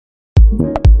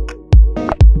I'm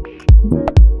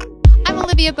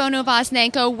Olivia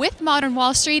Bono-Vosnenko with Modern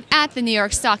Wall Street at the New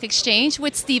York Stock Exchange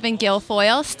with Sarge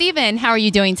Guilfoyle. Stephen, how are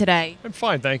you doing today? I'm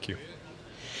fine, thank you.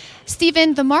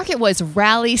 Stephen, the market was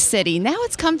rally city. Now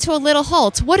it's come to a little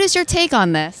halt. What is your take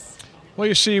on this? Well,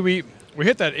 you see, we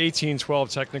hit that 1812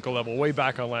 technical level way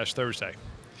back on last Thursday.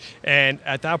 And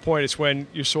at that point, it's when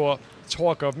you saw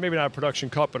talk of maybe not a production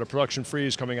cut, but a production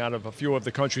freeze coming out of a few of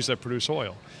the countries that produce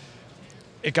oil.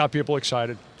 It got people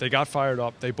excited. They got fired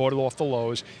up. They bought it off the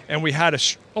lows. And we had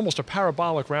almost a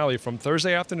parabolic rally from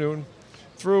Thursday afternoon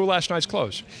through last night's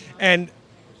close. And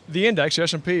the index, the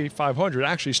S&P 500,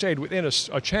 actually stayed within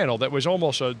a channel that was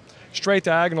almost a straight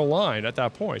diagonal line at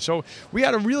that point. So we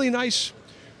had a really nice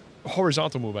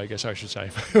horizontal move, I guess I should say.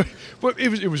 But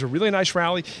it was a really nice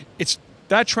rally.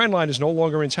 That trend line is no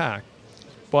longer intact.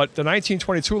 But the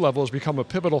 1922 level has become a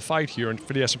pivotal fight here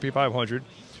for the S&P 500.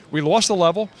 We lost the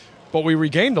level, but we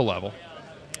regained the level.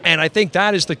 And I think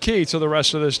that is the key to the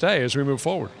rest of this day as we move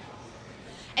forward.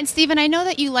 And Stephen, I know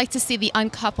that you like to see the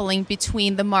uncoupling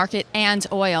between the market and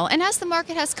oil. And as the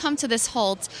market has come to this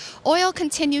halt, oil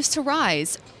continues to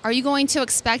rise. Are you going to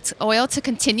expect oil to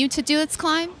continue to do its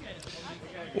climb?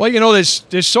 Well, you know,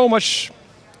 there's so much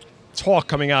talk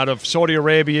coming out of Saudi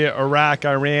Arabia, Iraq,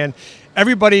 Iran.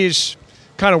 Everybody's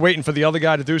kind of waiting for the other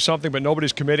guy to do something, but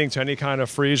nobody's committing to any kind of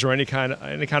freeze or any kind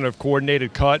of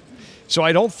coordinated cut. So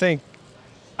I think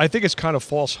it's kind of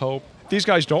false hope. These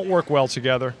guys don't work well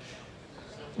together.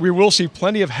 We will see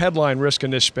plenty of headline risk in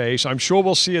this space. I'm sure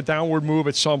we'll see a downward move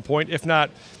at some point, if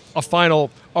not a final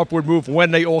upward move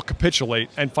when they all capitulate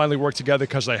and finally work together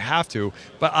because they have to.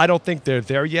 But I don't think they're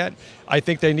there yet. I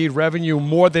think they need revenue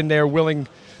more than they're willing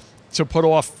to put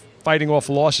off fighting off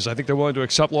losses. I think they're willing to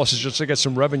accept losses just to get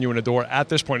some revenue in the door at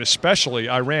this point, especially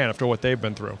Iran after what they've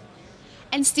been through.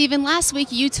 And Stephen, last week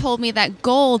you told me that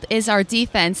gold is our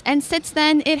defense, and since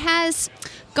then it has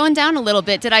gone down a little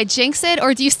bit. Did I jinx it,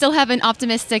 or do you still have an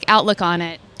optimistic outlook on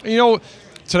it? You know,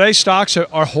 today's stocks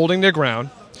are holding their ground.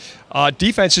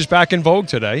 Defense is back in vogue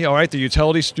today. All right, the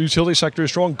utility sector is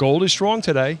strong. Gold is strong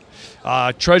today.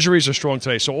 Treasuries are strong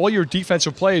today. So all your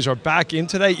defensive plays are back in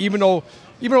today, even though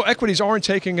equities aren't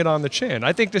taking it on the chin.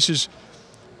 I think this is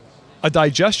a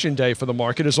digestion day for the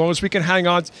market as long as we can hang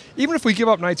on. Even if we give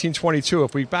up 1922,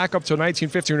 if we back up to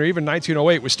 1915 or even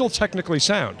 1908, we're still technically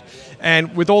sound.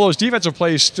 And with all those defensive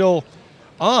plays still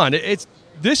on,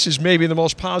 this is maybe the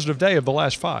most positive day of the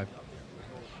last 5.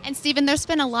 And Stephen, there's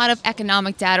been a lot of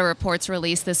economic data reports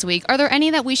released this week. Are there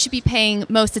any that we should be paying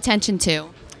most attention to?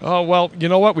 Oh, well, you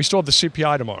know what? We still have the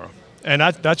CPI tomorrow. And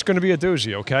that's going to be a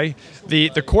doozy, okay?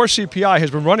 The core CPI has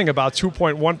been running about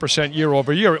 2.1% year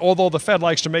over year, although the Fed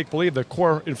likes to make believe the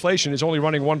core inflation is only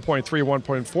running 1.3,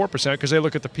 1.4% because they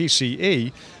look at the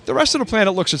PCE. The rest of the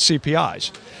planet looks at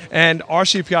CPIs. And our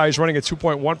CPI is running at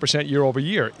 2.1% year over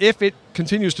year. If it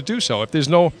continues to do so, if there's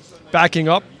no backing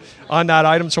up on that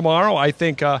item tomorrow, I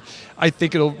think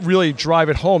it'll really drive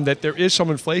it home that there is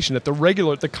some inflation, that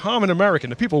the common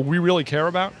American, the people we really care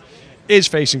about, is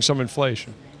facing some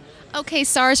inflation. Okay,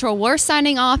 Sarge, well, we're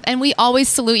signing off, and we always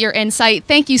salute your insight.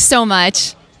 Thank you so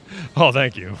much. Oh,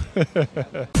 thank you.